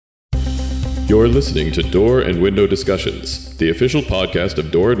You're listening to Door and Window Discussions, the official podcast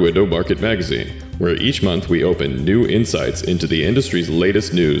of Door and Window Market Magazine, where each month we open new insights into the industry's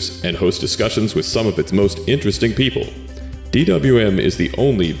latest news and host discussions with some of its most interesting people. DWM is the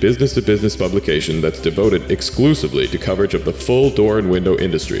only business-to-business publication that's devoted exclusively to coverage of the full door and window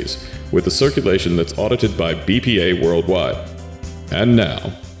industries, with a circulation that's audited by BPA worldwide. And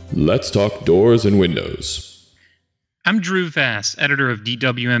now, let's talk doors and windows. I'm Drew Vass, editor of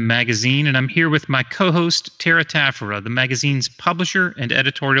DWM Magazine, and I'm here with my co-host, Tara Taffera, the magazine's publisher and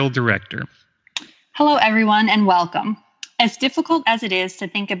editorial director. Hello, everyone, and welcome. As difficult as it is to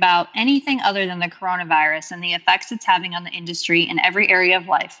think about anything other than the coronavirus and the effects it's having on the industry in every area of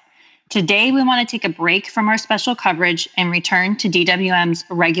life, today we want to take a break from our special coverage and return to DWM's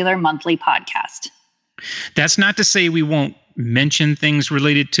regular monthly podcast. That's not to say we won't mention things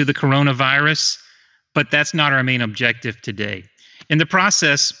related to the coronavirus, but that's not our main objective today. In the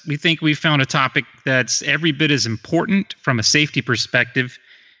process, we think we found a topic that's every bit as important from a safety perspective,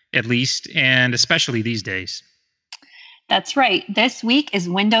 at least, and especially these days. That's right. This week is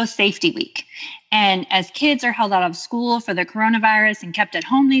Window Safety Week. And as kids are held out of school for the coronavirus and kept at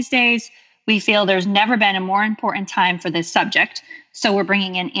home these days, we feel there's never been a more important time for this subject. So we're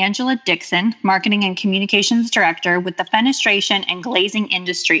bringing in Angela Dixon, Marketing and Communications Director with the Fenestration and Glazing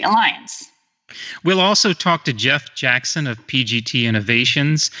Industry Alliance. We'll also talk to Jeff Jackson of PGT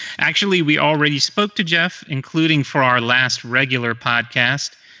Innovations. Actually, we already spoke to Jeff, including for our last regular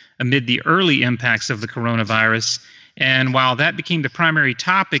podcast, amid the early impacts of the coronavirus. And while that became the primary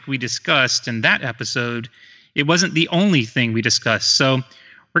topic we discussed in that episode, it wasn't the only thing we discussed. So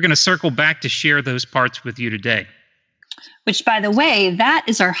we're going to circle back to share those parts with you today. Which, by the way, that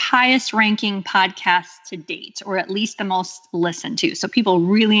is our highest ranking podcast to date, or at least the most listened to. So people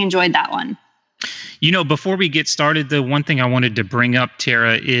really enjoyed that one. You know, before we get started, the one thing I wanted to bring up,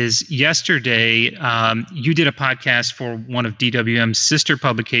 Tara, is yesterday you did a podcast for one of DWM's sister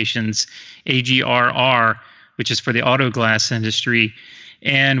publications, AGRR, which is for the auto glass industry.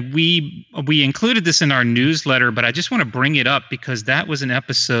 And we included this in our newsletter, but I just want to bring it up because that was an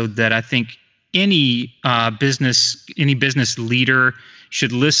episode that I think any business leader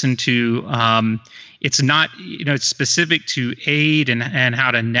should listen to. It's not, it's specific to aid and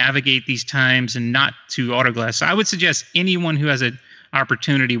how to navigate these times and not to auto glass. So I would suggest anyone who has an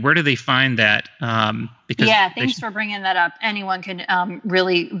opportunity, where do they find that? Thanks for bringing that up. Anyone can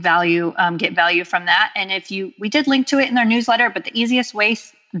really get value from that. And we did link to it in our newsletter, but the easiest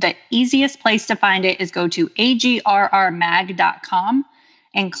place to find it is go to agrrmag.com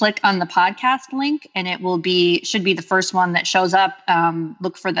and click on the podcast link, and it should be the first one that shows up.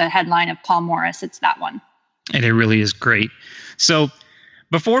 Look for the headline of Paul Morris. It's that one. And it really is great. So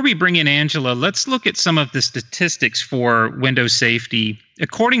before we bring in Angela, let's look at some of the statistics for window safety.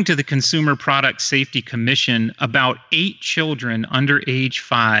 According to the Consumer Product Safety Commission, about 8 children under age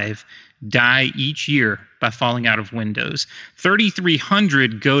 5 die each year by falling out of windows.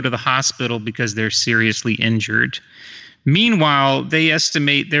 3,300 go to the hospital because they're seriously injured. Meanwhile, they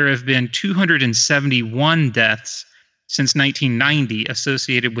estimate there have been 271 deaths since 1990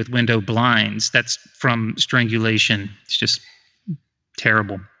 associated with window blinds. That's from strangulation. It's just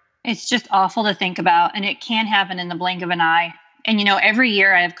terrible. It's just awful to think about, and it can happen in the blink of an eye. And, every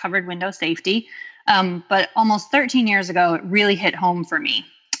year I have covered window safety, but almost 13 years ago, it really hit home for me.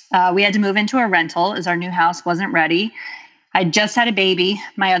 We had to move into a rental as our new house wasn't ready. I just had a baby.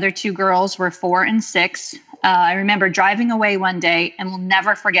 My other 2 girls were 4 and 6. I remember driving away one day and will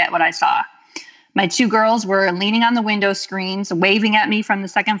never forget what I saw. My 2 girls were leaning on the window screens, waving at me from the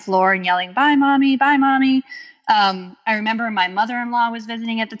second floor and yelling, "Bye, Mommy, bye, Mommy." I remember my mother-in-law was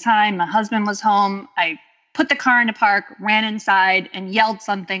visiting at the time. My husband was home. I put the car in the park, ran inside, and yelled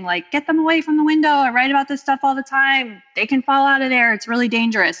something like, "Get them away from the window. I write about this stuff all the time. They can fall out of there. It's really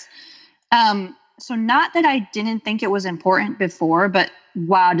dangerous." So not that I didn't think it was important before, but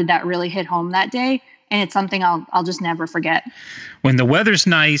wow, did that really hit home that day. And it's something I'll just never forget. When the weather's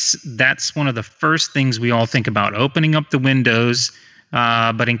nice, that's one of the first things we all think about, opening up the windows.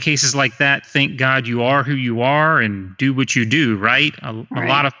 But in cases like that, thank God you are who you are and do what you do, right? A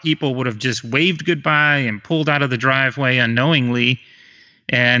lot of people would have just waved goodbye and pulled out of the driveway unknowingly.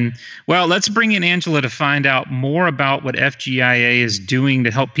 And, well, let's bring in Angela to find out more about what FGIA is doing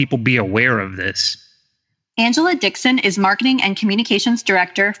to help people be aware of this. Angela Dixon is Marketing and Communications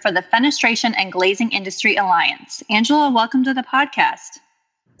Director for the Fenestration and Glazing Industry Alliance. Angela, welcome to the podcast.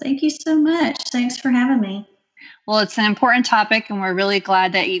 Thank you so much. Thanks for having me. Well, it's an important topic, and we're really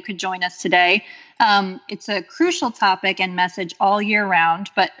glad that you could join us today. It's a crucial topic and message all year round,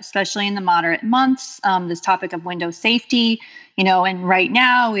 but especially in the moderate months. This topic of window safety, And right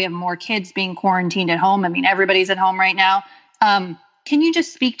now we have more kids being quarantined at home. I mean, everybody's at home right now. Can you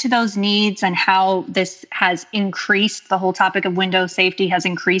just speak to those needs and how this has increased, the whole topic of window safety has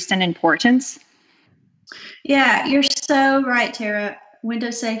increased in importance? Yeah, you're so right, Tara. Window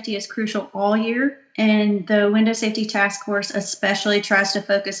safety is crucial all year, and the Window Safety Task Force especially tries to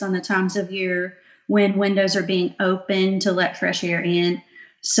focus on the times of year when windows are being opened to let fresh air in.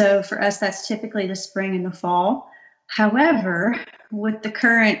 So for us, that's typically the spring and the fall. However, with the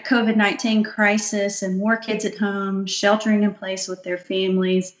current COVID-19 crisis and more kids at home, sheltering in place with their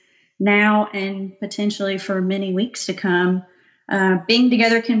families now and potentially for many weeks to come, being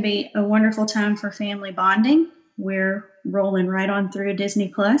together can be a wonderful time for family bonding. We're rolling right on through Disney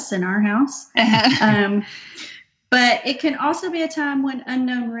Plus in our house. But it can also be a time when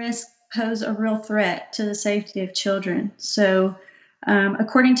unknown risks pose a real threat to the safety of children. So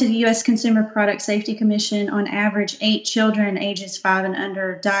according to the U.S. Consumer Product Safety Commission, on average, 8 children ages 5 and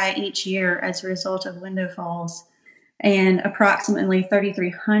under die each year as a result of window falls, and approximately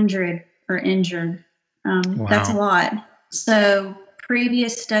 3,300 are injured. Wow. That's a lot. So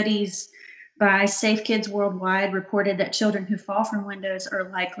previous studies by Safe Kids Worldwide reported that children who fall from windows are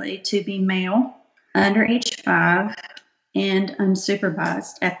likely to be male, under age 5, and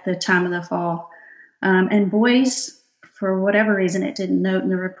unsupervised at the time of the fall. And boys, for whatever reason it didn't note in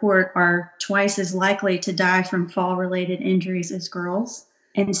the report, are twice as likely to die from fall-related injuries as girls.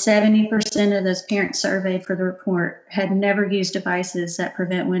 And 70% of those parents surveyed for the report had never used devices that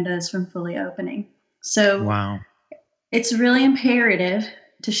prevent windows from fully opening. So wow. It's really imperative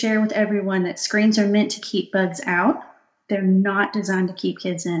to share with everyone that screens are meant to keep bugs out. They're not designed to keep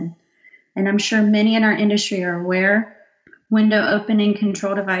kids in. And I'm sure many in our industry are aware window opening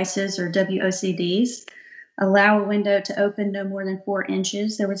control devices, or WOCDs, allow a window to open no more than 4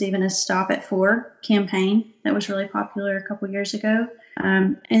 inches. There was even a Stop at 4 campaign that was really popular a couple years ago.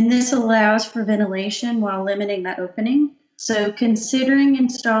 And this allows for ventilation while limiting that opening. So considering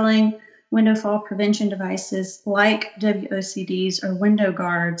installing window fall prevention devices like WOCDs or window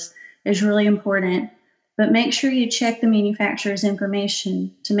guards is really important, but make sure you check the manufacturer's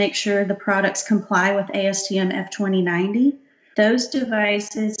information to make sure the products comply with ASTM F2090. Those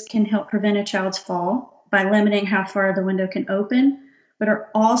devices can help prevent a child's fall by limiting how far the window can open, but are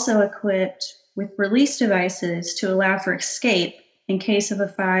also equipped with release devices to allow for escape in case of a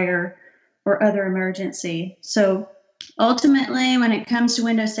fire or other emergency. So ultimately, when it comes to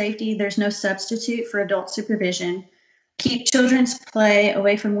window safety, there's no substitute for adult supervision. Keep children's play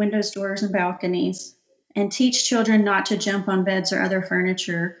away from windows, doors, and balconies, and teach children not to jump on beds or other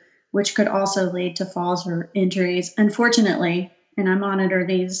furniture, which could also lead to falls or injuries. Unfortunately, and I monitor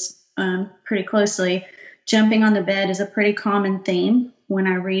these pretty closely, jumping on the bed is a pretty common theme when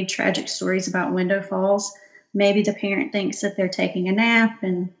I read tragic stories about window falls. Maybe the parent thinks that they're taking a nap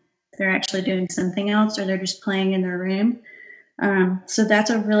and they're actually doing something else, or they're just playing in their room. So that's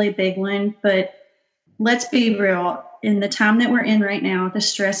a really big one. But let's be real. In the time that we're in right now, the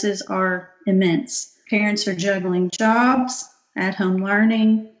stresses are immense. Parents are juggling jobs, at-home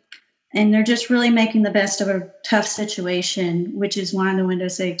learning, and they're just really making the best of a tough situation, which is why the Window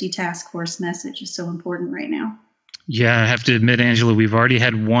Safety Task Force message is so important right now. Yeah, I have to admit, Angela, we've already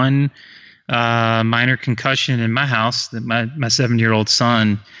had one minor concussion in my house, that my 7-year-old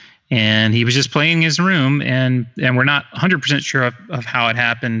son, and he was just playing in his room, and we're not 100% sure of how it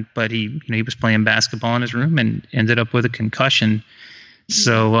happened, but he was playing basketball in his room and ended up with a concussion.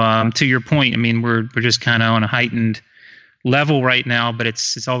 So to your point, I mean, we're just kind of on a heightened level right now, but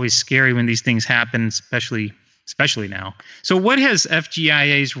it's always scary when these things happen, especially now. So what has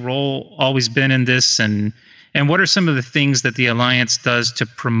FGIA's role always been in this, and what are some of the things that the Alliance does to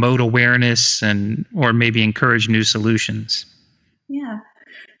promote awareness or maybe encourage new solutions? Yeah.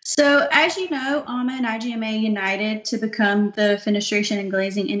 So as you know, AAMA and IGMA united to become the Fenestration and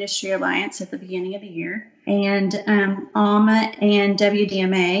Glazing Industry Alliance at the beginning of the year. And AAMA and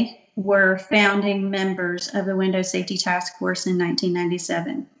WDMA were founding members of the Window Safety Task Force in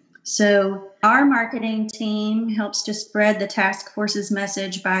 1997. So our marketing team helps to spread the task force's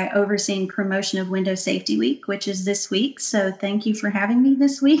message by overseeing promotion of Window Safety Week, which is this week. So thank you for having me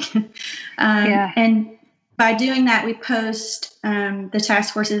this week. And by doing that, we post the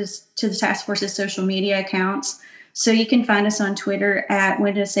task force's social media accounts. So you can find us on Twitter at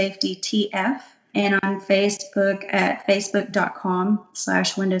Window Safety TF and on Facebook at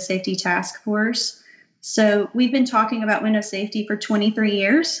facebook.com/Window Safety Task Force. So we've been talking about window safety for 23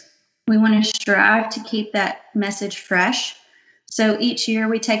 years. We want to strive to keep that message fresh. So each year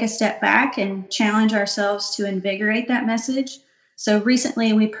we take a step back and challenge ourselves to invigorate that message. So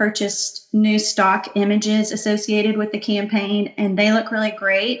recently we purchased new stock images associated with the campaign, and they look really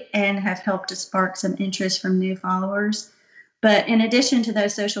great and have helped to spark some interest from new followers. But in addition to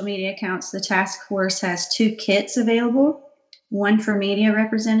those social media accounts, the task force has 2 kits available, one for media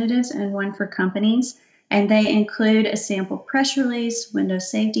representatives and one for companies. And they include a sample press release, window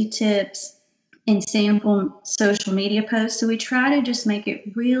safety tips, and sample social media posts. So we try to just make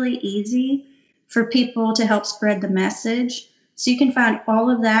it really easy for people to help spread the message. So you can find all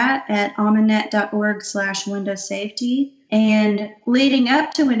of that at almanet.org/window safety. And leading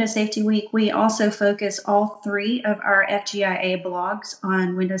up to Window Safety Week, we also focus all 3 of our FGIA blogs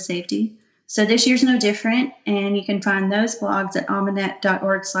on window safety. So this year's no different, and you can find those blogs at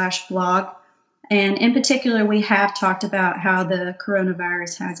almanet.org/blog. And in particular, we have talked about how the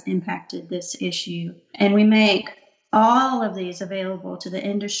coronavirus has impacted this issue. And we make all of these available to the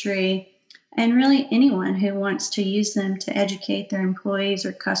industry and really anyone who wants to use them to educate their employees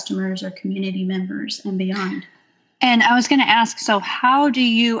or customers or community members and beyond. And I was going to ask, so how do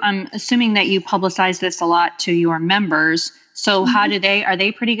you, I'm assuming that you publicize this a lot to your members. So how do are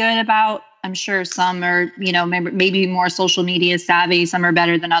they pretty good about, I'm sure some are, maybe more social media savvy, some are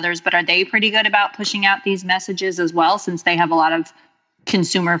better than others, but are they pretty good about pushing out these messages as well, since they have a lot of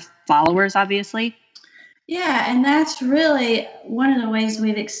consumer followers, obviously? Yeah, and that's really one of the ways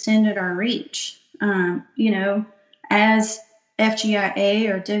we've extended our reach. As FGIA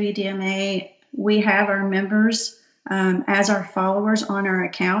or WDMA, we have our members as our followers on our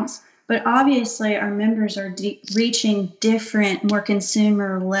accounts, but obviously our members are reaching different, more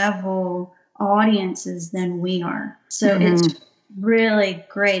consumer level audiences than we are. So it's really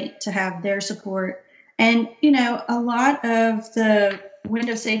great to have their support. And, a lot of the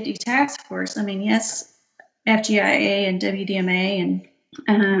Window Safety Task Force, yes, FGIA and WDMA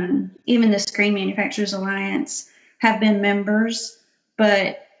and even the Screen Manufacturers Alliance have been members,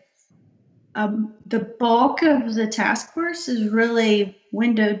 but the bulk of the task force is really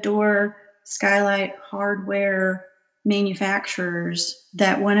window, door, skylight, hardware manufacturers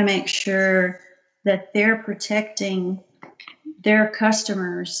that want to make sure that they're protecting their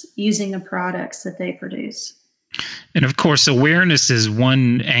customers using the products that they produce. And of course, awareness is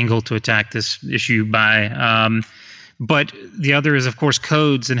one angle to attack this issue by, but the other is, of course,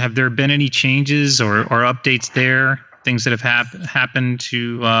 codes. And have there been any changes or updates there, things that have happened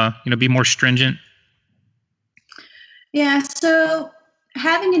to be more stringent? Yeah, so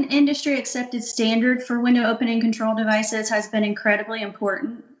having an industry accepted standard for window opening control devices has been incredibly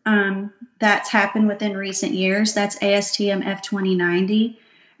important. That's happened within recent years. That's ASTM F2090,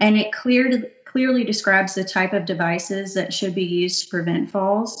 and it clearly describes the type of devices that should be used to prevent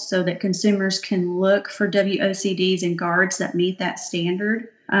falls so that consumers can look for WOCDs and guards that meet that standard.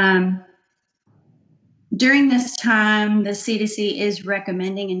 During this time, the CDC is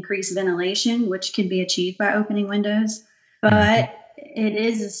recommending increased ventilation, which can be achieved by opening windows, but it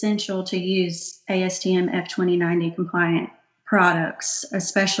is essential to use ASTM F2090 compliant products,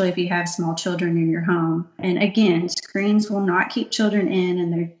 especially if you have small children in your home. And again, screens will not keep children in,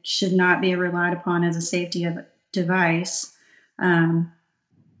 and they should not be relied upon as a safety of a device. I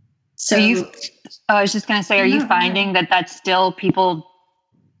was just going to say, are you finding that that's still people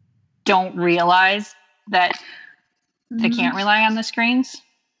don't realize that they can't rely on the screens?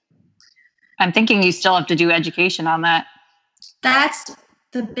 I'm thinking you still have to do education on that. That's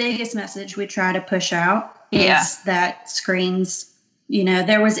the biggest message we try to push out. Is that screens,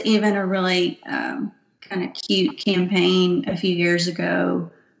 there was even a really kind of cute campaign a few years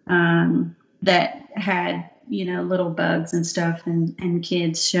ago that had, little bugs and stuff and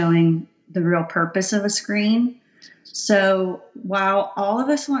kids showing the real purpose of a screen. So while all of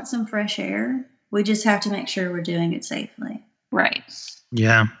us want some fresh air, we just have to make sure we're doing it safely. Right.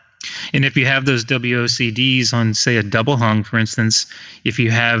 Yeah. And if you have those WOCDs on, say, a double hung, for instance, you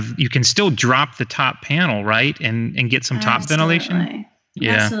can still drop the top panel, right? And get some top ventilation.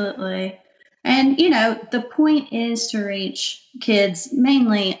 Yeah. Absolutely. And, the point is to reach kids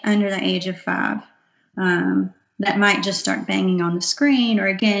mainly under the age of 5 that might just start banging on the screen or,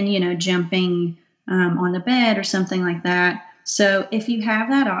 again, jumping on the bed or something like that. So if you have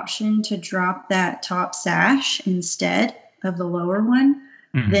that option to drop that top sash instead of the lower one,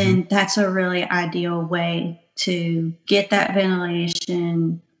 then that's a really ideal way to get that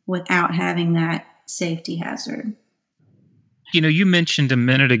ventilation without having that safety hazard. You mentioned a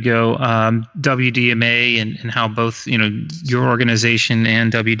minute ago WDMA and how both, your organization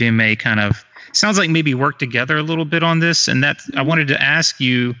and WDMA kind of sounds like maybe work together a little bit on this. And that I wanted to ask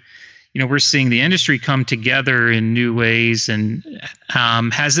you, we're seeing the industry come together in new ways. And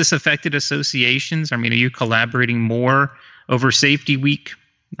has this affected associations? Are you collaborating more over Safety Week,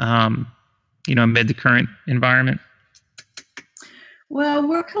 amid the current environment? Well,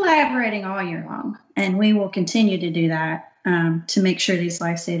 we're collaborating all year long, and we will continue to do that to make sure these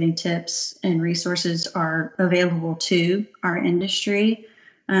life-saving tips and resources are available to our industry.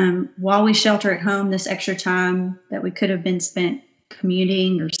 While we shelter at home, this extra time that we could have been spent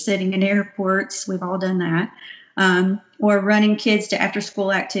commuting or sitting in airports, we've all done that, or running kids to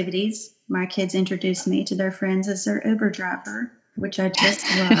after-school activities. My kids introduced me to their friends as their Uber driver, which I just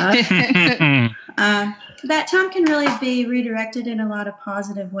love. That time can really be redirected in a lot of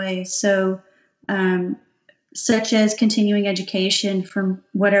positive ways. So, such as continuing education from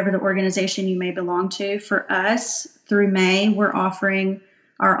whatever the organization you may belong to. For us, through May, we're offering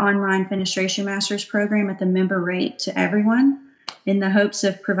our online Fenestration Masters program at the member rate to everyone in the hopes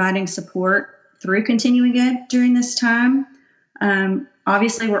of providing support through continuing ed during this time.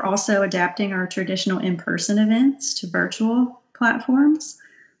 Obviously, we're also adapting our traditional in-person events to virtual platforms.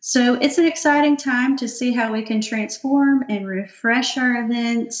 So it's an exciting time to see how we can transform and refresh our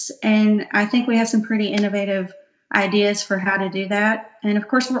events. And I think we have some pretty innovative ideas for how to do that. And of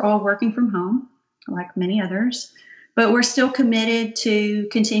course, we're all working from home, like many others, but we're still committed to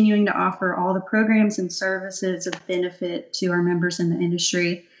continuing to offer all the programs and services of benefit to our members in the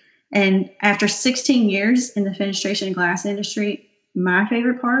industry. And after 16 years in the fenestration and glass industry, my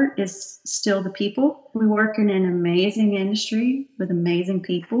favorite part is still the people. We work in an amazing industry with amazing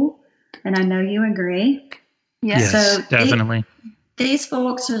people, and I know you agree. Yes, so definitely. These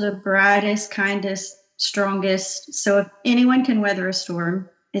folks are the brightest, kindest, strongest. So if anyone can weather a storm,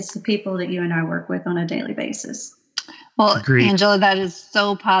 it's the people that you and I work with on a daily basis. Well, Agreed. Angela, that is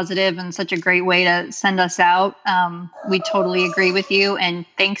so positive and such a great way to send us out. We totally agree with you. And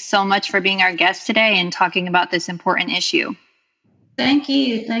thanks so much for being our guest today and talking about this important issue. Thank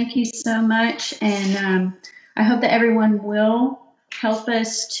you. Thank you so much. And I hope that everyone will help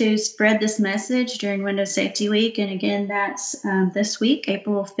us to spread this message during Window Safety Week. And again, that's this week,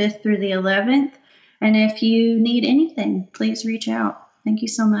 April 5th through the 11th. And if you need anything, please reach out. Thank you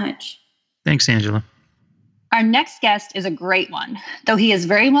so much. Thanks, Angela. Our next guest is a great one. Though he is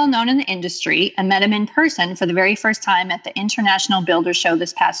very well known in the industry, I met him in person for the very first time at the International Builder Show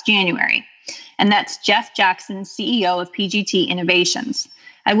this past January. And that's Jeff Jackson, CEO of PGT Innovations.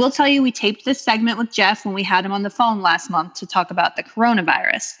 I will tell you, we taped this segment with Jeff when we had him on the phone last month to talk about the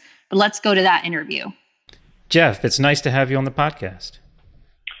coronavirus. But let's go to that interview. Jeff, it's nice to have you on the podcast.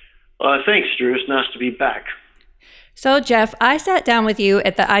 Thanks, Drew. It's nice to be back. So, Jeff, I sat down with you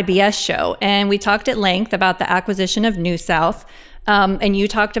at the IBS show, and we talked at length about the acquisition of New South, and you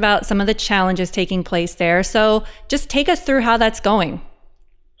talked about some of the challenges taking place there. So just take us through how that's going.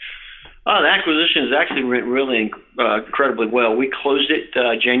 The acquisition has actually went really incredibly well. We closed it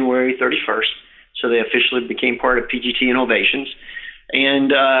January 31st, so they officially became part of PGT Innovations.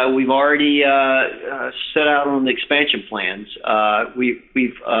 And we've already set out on the expansion plans.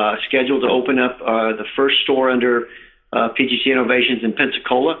 We've scheduled to open up the first store under PGT Innovations in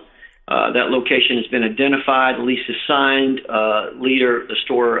Pensacola. That location has been identified, the lease is signed, the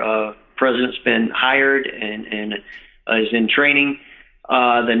store president's been hired and is in training.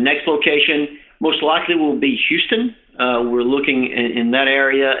 The next location most likely will be Houston. We're looking in that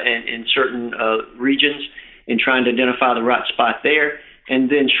area and in certain regions and trying to identify the right spot there. And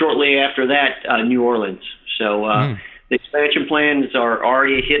then shortly after that, New Orleans. So the expansion plans are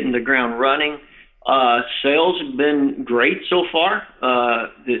already hitting the ground running. Sales have been great so far.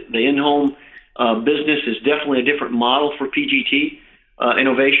 The in-home business is definitely a different model for PGT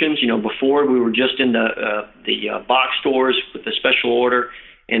Innovations. You know, before we were just in the box stores with the special order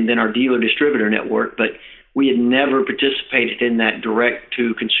and then our dealer distributor network, but we had never participated in that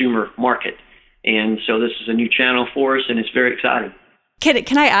direct-to-consumer market. And so this is a new channel for us, and it's very exciting.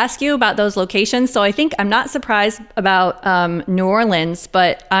 Can I ask you about those locations? So I think I'm not surprised about New Orleans,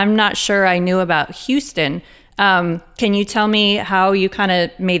 but I'm not sure I knew about Houston. Can you tell me how you kind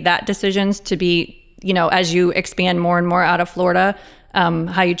of made that decisions to be, you know, as you expand more and more out of Florida,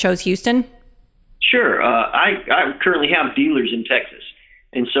 how you chose Houston? Sure. I currently have dealers in Texas.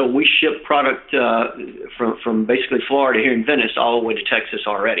 And so we ship product from basically Florida here in Venice all the way to Texas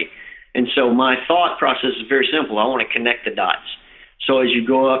already. And so my thought process is very simple. I want to connect the dots. So as you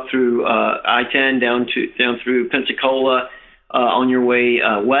go up through I-10 down through Pensacola on your way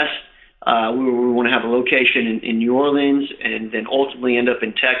west, we want to have a location in New Orleans and then ultimately end up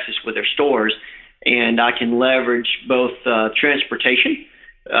in Texas with their stores. And I can leverage both transportation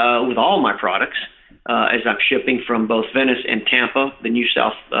with all my products as I'm shipping from both Venice and Tampa, the New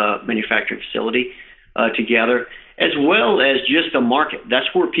South manufacturing facility, together, as well as just the market.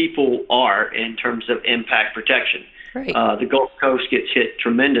 That's where people are in terms of impact protection. Right. The Gulf Coast gets hit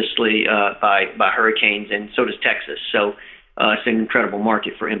tremendously by hurricanes, and so does Texas. So it's an incredible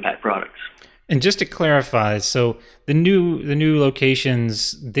market for impact products. And just to clarify, so the new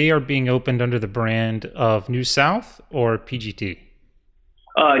locations, they are being opened under the brand of New South or PGT?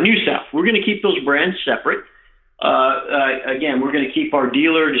 New South. We're going to keep those brands separate. Again, we're going to keep our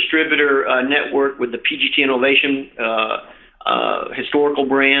dealer distributor network with the PGT Innovation historical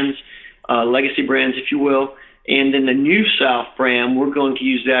brands, legacy brands, if you will. And then the New South brand, we're going to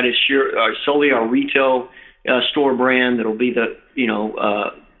use that as solely our retail store brand. That'll be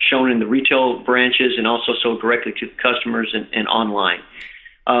shown in the retail branches and also sold directly to the customers and online.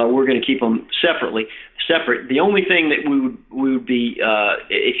 We're going to keep them separate. The only thing that we would be,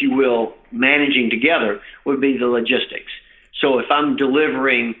 if you will, managing together would be the logistics. So if I'm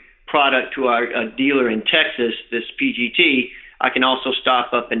delivering product to a dealer in Texas, this PGT, I can also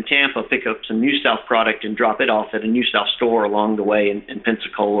stop up in Tampa, pick up some New South product and drop it off at a New South store along the way in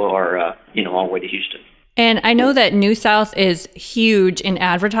Pensacola or, all the way to Houston. And I know that New South is huge in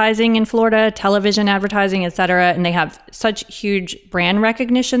advertising in Florida, television advertising, et cetera, and they have such huge brand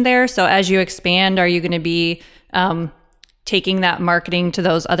recognition there. So as you expand, are you going to be taking that marketing to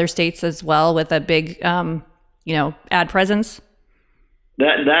those other states as well with a big, ad presence?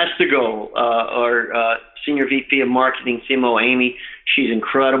 That's the goal. Our Senior VP of Marketing, CMO Amy, she's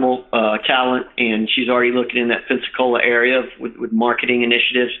incredible talent, and she's already looking in that Pensacola area with marketing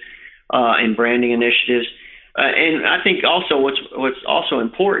initiatives. And branding initiatives. And I think also what's also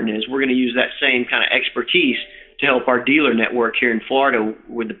important is we're going to use that same kind of expertise to help our dealer network here in Florida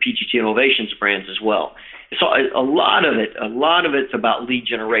with the PGT Innovations brands as well. So a lot of it's about lead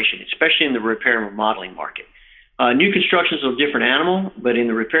generation, especially in the repair and remodeling market. New construction is a different animal, but in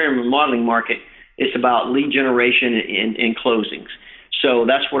the repair and remodeling market, it's about lead generation and closings. So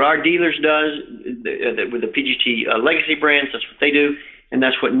that's what our dealers does with the PGT legacy brands. That's what they do. And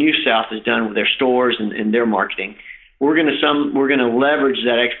that's what New South has done with their stores and their marketing. We're going to leverage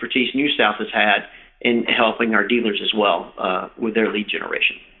that expertise New South has had in helping our dealers as well with their lead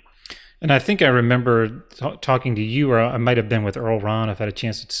generation. And I think I remember talking to you, or I might have been with Earl Ron. I've had a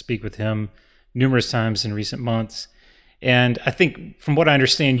chance to speak with him numerous times in recent months. And I think from what I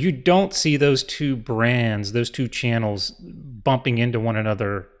understand, you don't see those two brands, those two channels bumping into one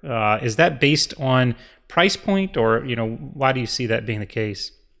another. Is that based on price point, or why do you see that being the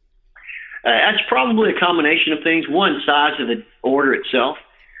case? That's probably a combination of things. One, size of the order itself.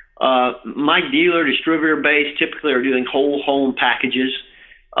 My dealer distributor base typically are doing whole home packages,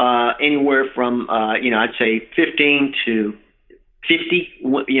 anywhere from I'd say 15 to 50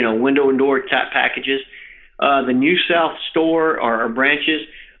 window and door type packages. The New South store or branches,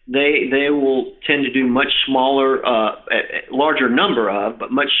 they will tend to do much smaller, larger number of,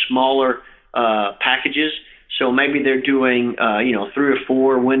 but much smaller packages. So maybe they're doing 3 or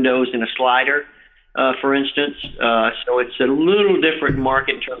 4 windows in a slider, for instance. So it's a little different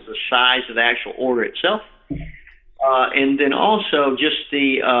market in terms of the size of the actual order itself, and then also just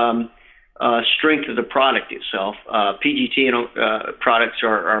the strength of the product itself. PGT products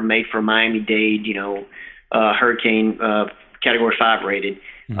are made for Miami-Dade, hurricane Category 5 rated.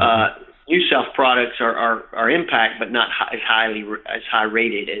 Mm-hmm. New South products are impact, but not as high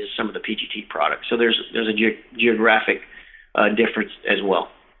rated as some of the PGT products. So there's a geographic difference as well.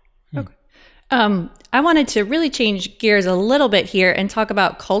 Okay. I wanted to really change gears a little bit here and talk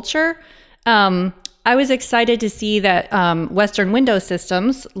about culture. I was excited to see that Western Window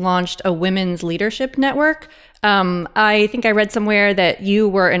Systems launched a women's leadership network. I think I read somewhere that you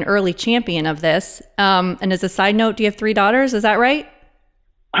were an early champion of this. And as a side note, do you have 3 daughters? Is that right?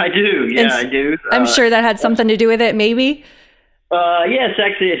 I do. Yeah, I do. I'm sure that had something to do with it, maybe. Yes,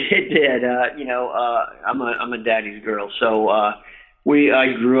 actually, it did. I'm a daddy's girl, so I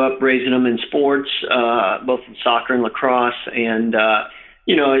grew up raising them in sports, both in soccer and lacrosse, and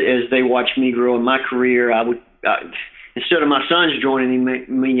as they watched me grow in my career, I would instead of my sons joining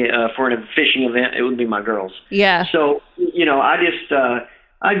me for a fishing event, it would be my girls. Yeah. So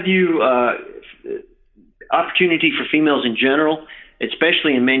I view opportunity for females in general,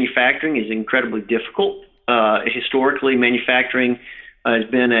 especially in manufacturing, is incredibly difficult. Historically, manufacturing has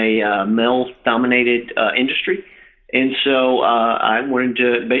been a male-dominated industry. And so I wanted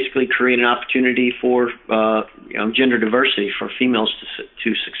to basically create an opportunity for gender diversity for females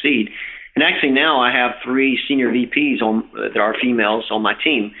to succeed. And actually now I have 3 senior VPs that are females on my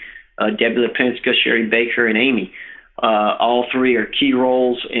team, Debbie Lipinska, Sherry Baker, and Amy. All 3 are key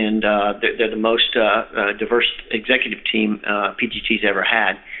roles, and they're the most diverse executive team PGT's ever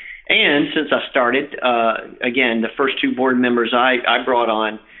had. And since I started, again, the first 2 board members I brought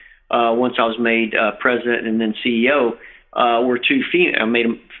on once I was made president and then CEO, were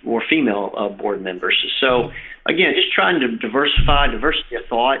were female board members. So again, just trying to diversity of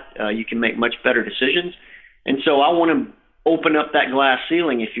thought. You can make much better decisions. And so I want to open up that glass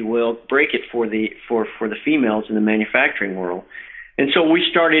ceiling, if you will, break it for the females in the manufacturing world. And so we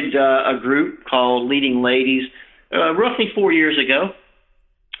started a group called Leading Ladies roughly 4 years ago.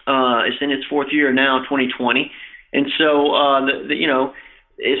 It's in its fourth year now, 2020. And so,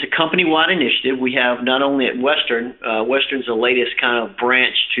 it's a company-wide initiative. We have not only at Western, Western's the latest kind of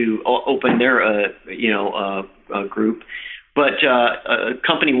branch to open their, group, but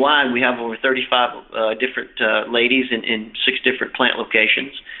company-wide, we have over 35 different ladies in 6 different plant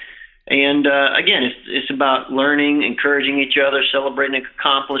locations. And again, it's about learning, encouraging each other, celebrating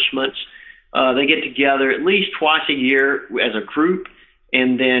accomplishments. They get together at least twice a year as a group,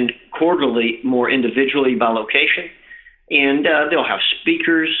 and then quarterly, more individually by location. And they'll have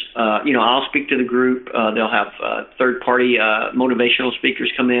speakers. I'll speak to the group. They'll have third-party motivational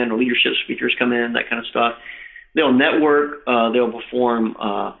speakers come in, or leadership speakers come in, that kind of stuff. They'll network. They'll perform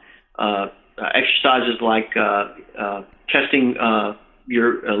exercises like testing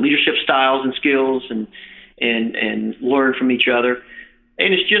your leadership styles and skills, and learn from each other.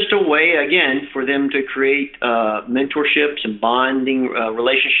 And it's just a way, again, for them to create mentorships and bonding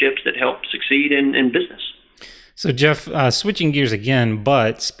relationships that help succeed in business. So, Jeff, switching gears again,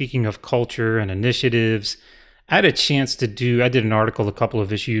 but speaking of culture and initiatives, I had a chance I did an article a couple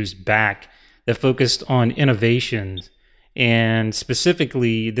of issues back that focused on innovations. And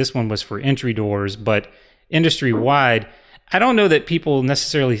specifically, this one was for entry doors, but industry-wide, I don't know that people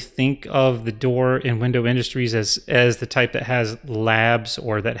necessarily think of the door and window industries as the type that has labs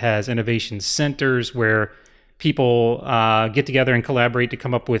or that has innovation centers where people get together and collaborate to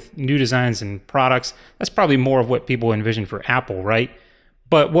come up with new designs and products. That's probably more of what people envision for Apple, right?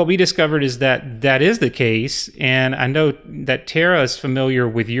 But what we discovered is that is the case. And I know that Tara is familiar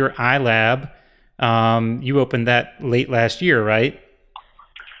with your iLab. You opened that late last year, right?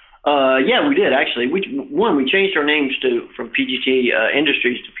 Yeah, we did actually. We changed our names from PGT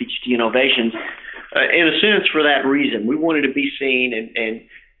Industries to PGT Innovations, in a sense for that reason. We wanted to be seen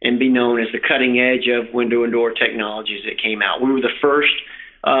and be known as the cutting edge of window and door technologies that came out. We were the first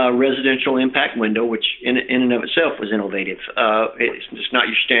residential impact window, which in and of itself was innovative. It's not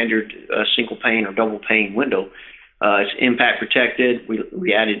your standard single pane or double pane window. It's impact protected.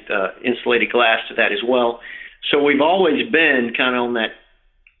 We added insulated glass to that as well. So we've always been kind of on that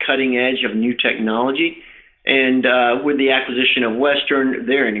cutting edge of new technology. And with the acquisition of Western,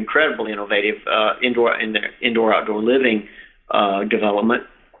 they're an incredibly innovative indoor-outdoor living development.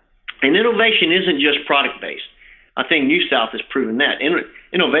 And innovation isn't just product-based. I think New South has proven that.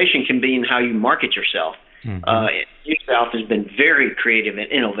 Innovation can be in how you market yourself. Mm-hmm. New South has been very creative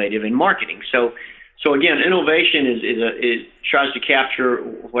and innovative in marketing. So again, innovation is tries to capture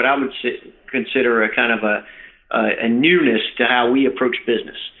what I would consider a kind of a newness to how we approach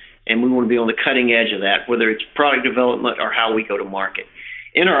business. And we want to be on the cutting edge of that, whether it's product development or how we go to market.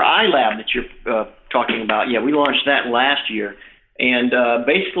 In our iLab that you're talking about, we launched that last year. And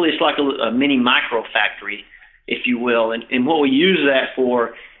basically it's like a mini micro factory, if you will. And what we use that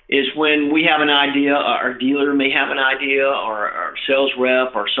for is when we have an idea, our dealer may have an idea, or our sales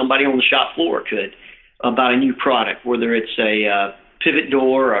rep or somebody on the shop floor could, about a new product, whether it's a pivot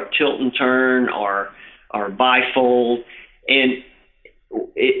door or tilt and turn or bifold. And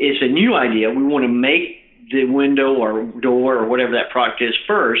it's a new idea. We want to make the window or door or whatever that product is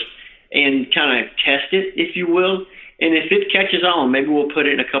first and kind of test it, if you will. And if it catches on, maybe we'll put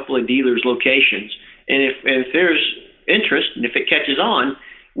it in a couple of dealers' locations. And if there's interest and if it catches on,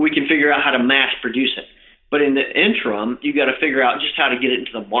 we can figure out how to mass produce it. But in the interim, you got to figure out just how to get it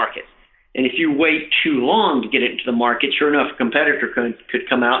into the market. And if you wait too long to get it into the market, sure enough, a competitor could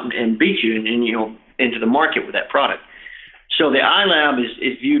come out and beat you and into the market with that product. So the iLab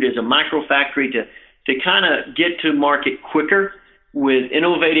is viewed as a micro factory to kind of get to market quicker with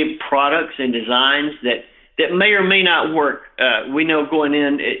innovative products and designs that may or may not work. We know going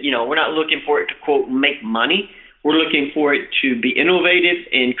in, we're not looking for it to, quote, make money. We're looking for it to be innovative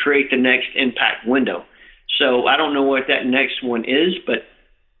and create the next impact window. So I don't know what that next one is, but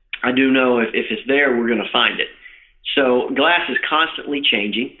I do know if it's there, we're going to find it. So glass is constantly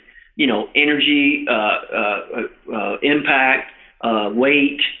changing. Energy, impact,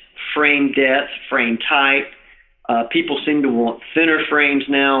 weight, frame depth, frame type. People seem to want thinner frames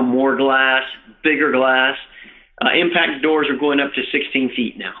now, more glass, bigger glass. Impact doors are going up to 16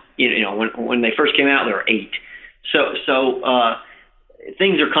 feet now. When they first came out, they were 8. So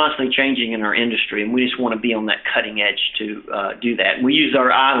things are constantly changing in our industry, and we just want to be on that cutting edge to do that. And we use our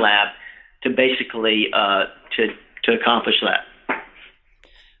iLab to basically to accomplish that.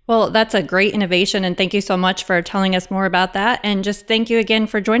 Well, that's a great innovation, and thank you so much for telling us more about that. And just thank you again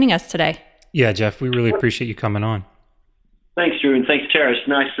for joining us today. Yeah, Jeff, we really appreciate you coming on. Thanks, Drew, and thanks, Tara. It's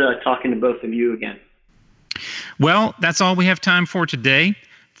nice talking to both of you again. Well, that's all we have time for today.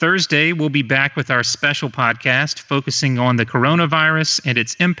 Thursday, we'll be back with our special podcast focusing on the coronavirus and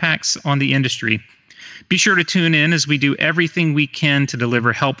its impacts on the industry. Be sure to tune in as we do everything we can to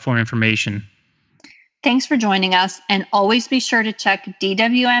deliver helpful information. Thanks for joining us, and always be sure to check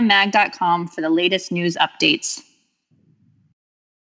dwmmag.com for the latest news updates.